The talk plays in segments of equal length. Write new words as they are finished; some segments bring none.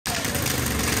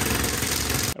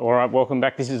All right, welcome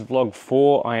back. This is vlog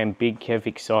 4. I am Big Kev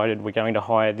excited. We're going to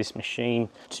hire this machine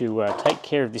to take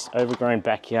care of this overgrown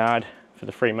backyard for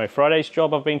the free Mow Fridays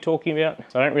job I've been talking about.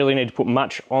 So I don't really need to put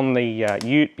much on the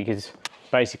ute because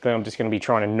basically I'm just going to be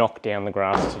trying to knock down the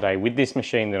grass today with this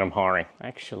machine that I'm hiring.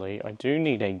 Actually, I do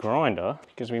need a grinder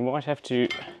because we might have to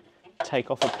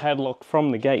take off a padlock from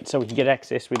the gate so we can get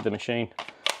access with the machine.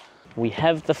 We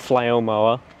have the Flail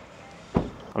Mower.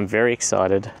 I'm very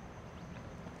excited.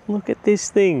 Look at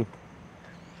this thing.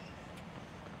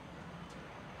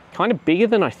 Kind of bigger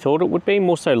than I thought it would be,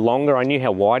 more so longer. I knew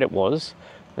how wide it was.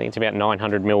 I think it's about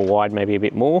 900 mil wide, maybe a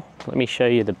bit more. Let me show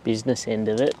you the business end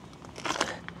of it.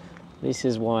 This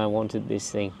is why I wanted this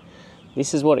thing.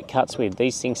 This is what it cuts with.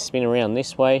 These things spin around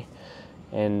this way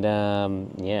and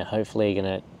yeah, hopefully you're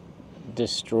gonna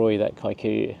destroy that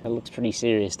kaiku. It looks pretty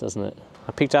serious, doesn't it?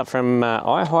 I picked up from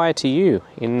I Hire to You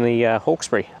in the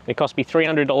Hawkesbury. It cost me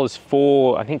 $300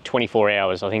 for, I think, 24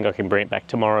 hours. I think I can bring it back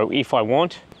tomorrow if I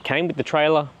want. Came with the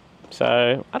trailer,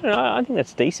 so I don't know, I think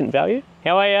that's decent value.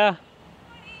 How are ya?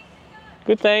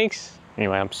 Good, thanks.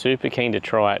 Anyway, I'm super keen to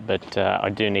try it, but I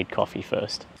do need coffee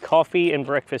first. Coffee and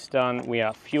breakfast done. We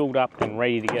are fueled up and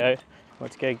ready to go.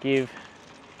 Let's go give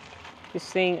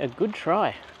this thing a good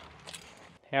try.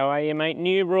 How are you, mate?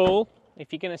 New rule.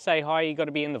 If you're gonna say hi, you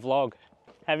gotta be in the vlog.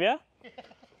 Have you? Yeah.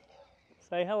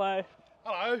 Say hello.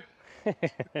 Hello.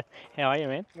 How are you,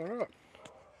 man? All right.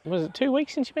 Was it 2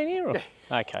 weeks since you've been here? Or?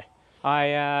 Yeah. Okay.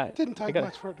 It didn't take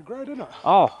much for it to grow, didn't it?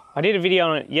 Oh, I did a video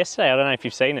on it yesterday. I don't know if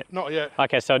you've seen it. Not yet.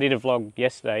 Okay, so I did a vlog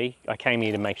yesterday. I came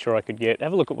here to make sure I could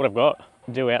have a look at what I've got.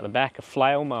 Do out the back, a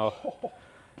Flail Mower.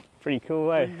 Pretty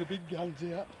cool, eh? Bring the big guns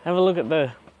out. Have a look at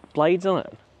the blades on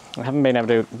it. I haven't been able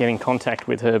to get in contact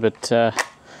with her, but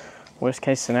worst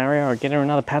case scenario, I'll get her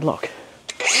another padlock.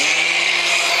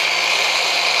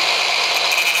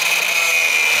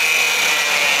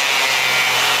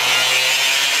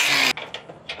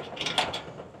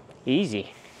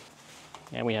 Easy.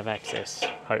 Now we have access,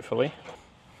 hopefully.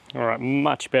 All right,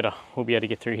 much better. We'll be able to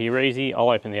get through here easy. I'll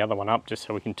open the other one up just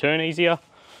so we can turn easier.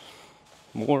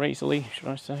 More easily, should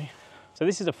I say. So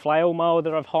this is a Flail Mower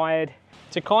that I've hired.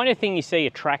 It's a kind of thing you see a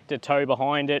tractor tow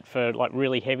behind it for like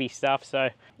really heavy stuff. So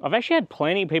I've actually had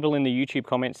plenty of people in the YouTube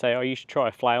comments say, oh, you should try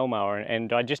a Flail Mower.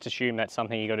 And I just assume that's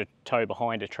something you got to tow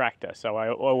behind a tractor. So I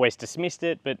always dismissed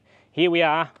it, but here we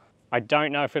are. I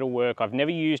don't know if it'll work. I've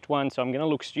never used one, so I'm gonna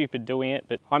look stupid doing it,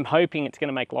 but I'm hoping it's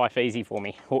gonna make life easy for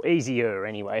me, or easier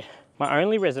anyway. My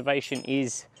only reservation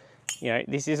is, you know,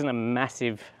 this isn't a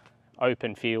massive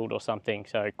open field or something,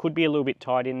 so it could be a little bit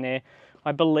tight in there.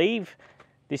 I believe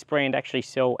this brand actually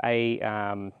sell a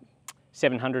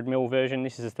 700mm version.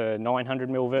 This is the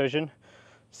 900mm version.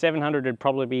 700 would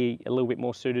probably be a little bit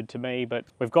more suited to me, but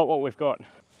we've got what we've got.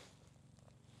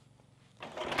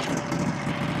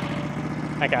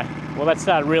 Okay, well that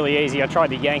started really easy. I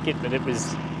tried to yank it, but it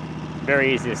was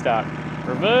very easy to start.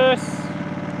 Reverse.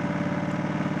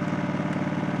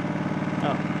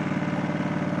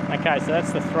 Oh. Okay, so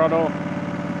that's the throttle.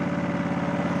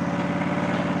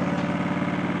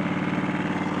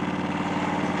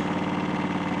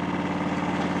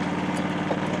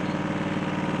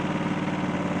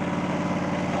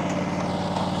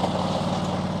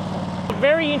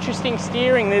 Very interesting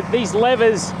steering. These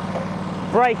levers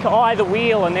brake either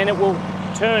wheel and then it will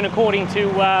turn according to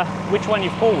which one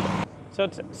you've pulled. So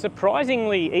it's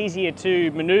surprisingly easier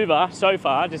to maneuver so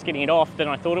far, just getting it off, than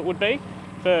I thought it would be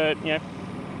for, you know,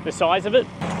 the size of it.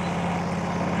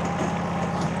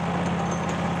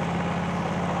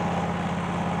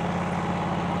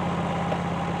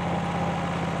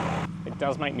 It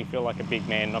does make me feel like a big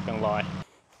man, not gonna lie.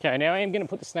 Okay, now I am gonna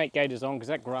put the snake gaiters on because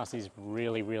that grass is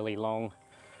really, really long.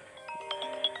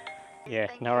 Yeah,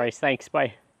 no worries, thanks,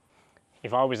 bye.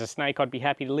 If I was a snake, I'd be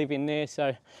happy to live in there,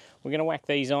 so we're gonna whack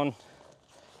these on.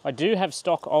 I do have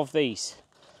stock of these.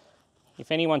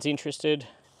 If anyone's interested,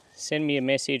 send me a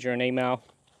message or an email.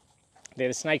 They're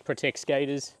the Snake Protect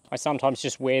gaiters. I sometimes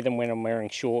just wear them when I'm wearing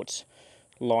shorts,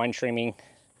 line trimming,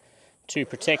 to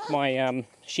protect my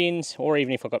shins, or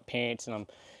even if I've got pants and I'm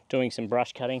doing some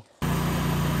brush cutting.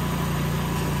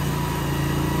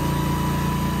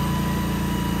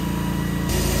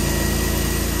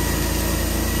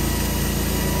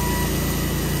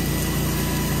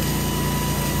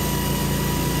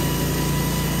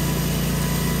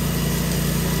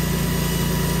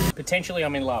 Potentially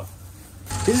I'm in love.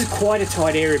 This is quite a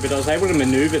tight area, but I was able to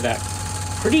maneuver that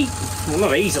pretty, well,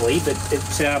 not easily, but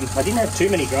I didn't have too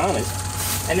many dramas,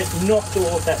 and it knocked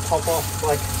all of that top off.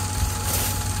 Like,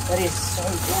 that is so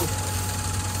good.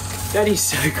 That is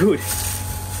so good.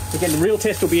 Again, the real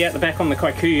test will be out the back on the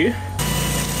Kikuyu.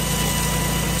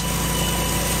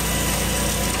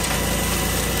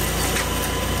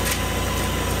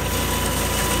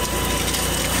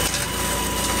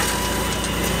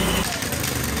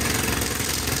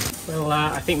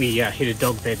 think we hit a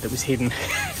dog bed that was hidden.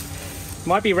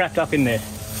 Might be wrapped up in there.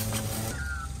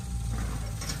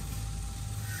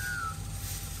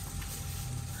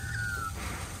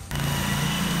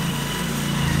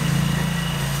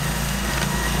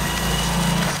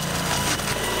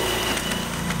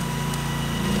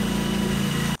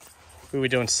 We were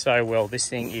doing so well. This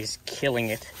thing is killing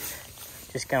it.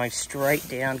 Just going straight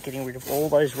down, getting rid of all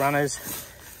those runners.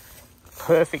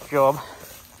 Perfect job.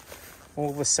 All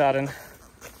of a sudden,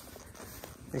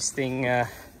 this thing,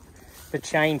 the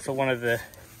chain for one of the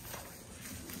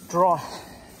drive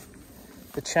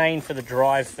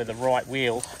for the right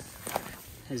wheel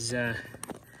has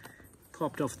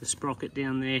popped off the sprocket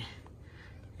down there,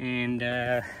 and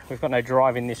we've got no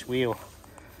drive in this wheel.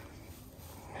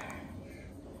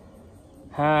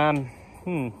 No,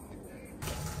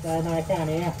 I can't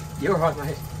hear. You're right,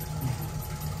 mate.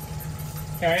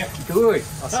 How are you? Good.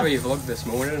 I saw your vlog this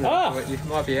morning. And Oh. I thought you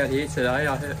might be out here today.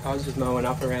 I was just mowing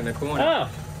up around the corner. Oh,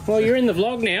 well, you're in the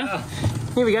vlog now.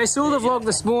 Here we go. Saw the vlog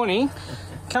this morning.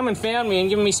 Come and found me and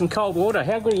given me some cold water.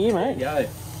 How good are you, mate? Go.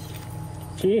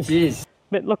 Cheers. Cheers.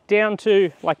 But look down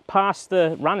to like past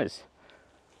the runners.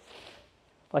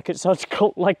 Like it's so it's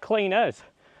like clean as.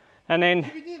 And then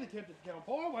You'd be nearly tempted to go and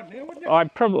buy one now, wouldn't you? I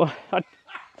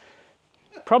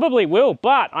probably will,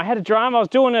 but I had a drama. I was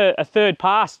doing a third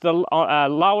pass, the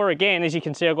lower again. As you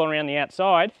can see, I've gone around the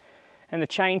outside, and the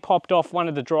chain popped off one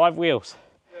of the drive wheels.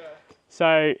 Yeah.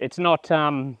 So it's not,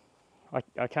 I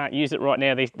can't use it right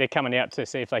now. They're coming out to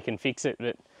see if they can fix it.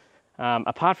 But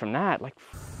apart from that, like,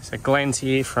 so Glenn's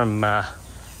here from I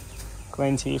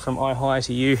Hire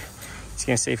to You. He's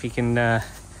going to see if he can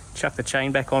chuck the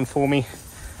chain back on for me.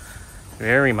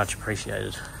 Very much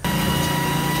appreciated.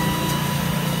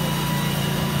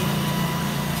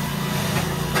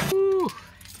 Ooh,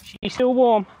 she's still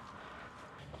warm.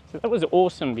 So that was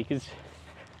awesome because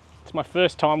it's my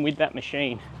first time with that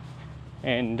machine,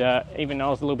 and even though I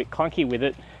was a little bit clunky with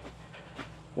it,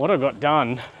 what I got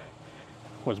done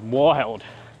was wild.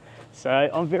 So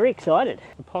I'm very excited.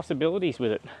 The possibilities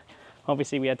with it.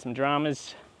 Obviously we had some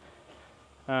dramas,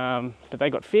 but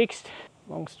they got fixed.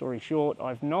 Long story short,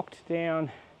 I've knocked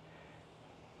down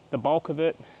the bulk of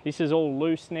it. This is all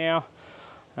loose now.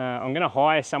 I'm going to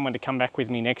hire someone to come back with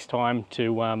me next time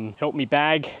to help me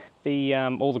bag the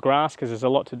all the grass, because there's a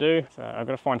lot to do. So I've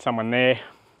got to find someone there.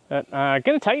 But I'm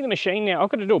going to take the machine now. I've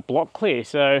got to do a block clear,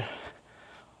 so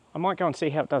I might go and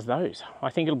see how it does those. I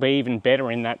think it'll be even better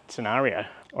in that scenario.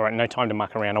 All right, no time to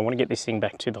muck around. I want to get this thing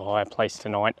back to the hire place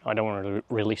tonight. I don't want to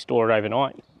really store it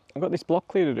overnight. I've got this block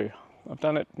clear to do. I've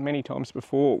done it many times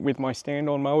before with my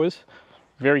stand-on mowers.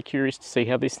 Very curious to see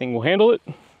how this thing will handle it,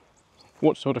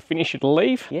 what sort of finish it'll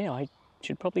leave. Yeah, I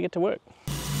should probably get to work.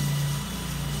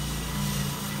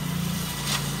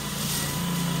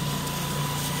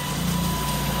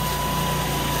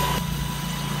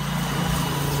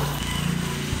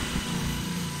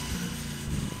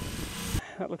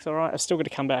 That looks all right. I've still got to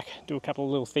come back, do a couple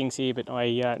of little things here, but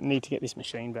I need to get this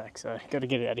machine back, so got to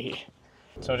get it out of here.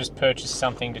 So I just purchased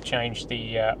something to change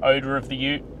the odour of the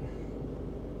ute.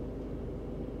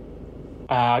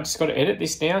 I just got to edit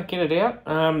this now, get it out.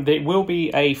 There will be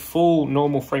a full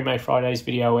normal free Mow Fridays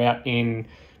video out in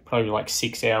probably like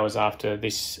 6 hours after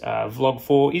this vlog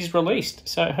 4 is released.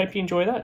 So I hope you enjoy that.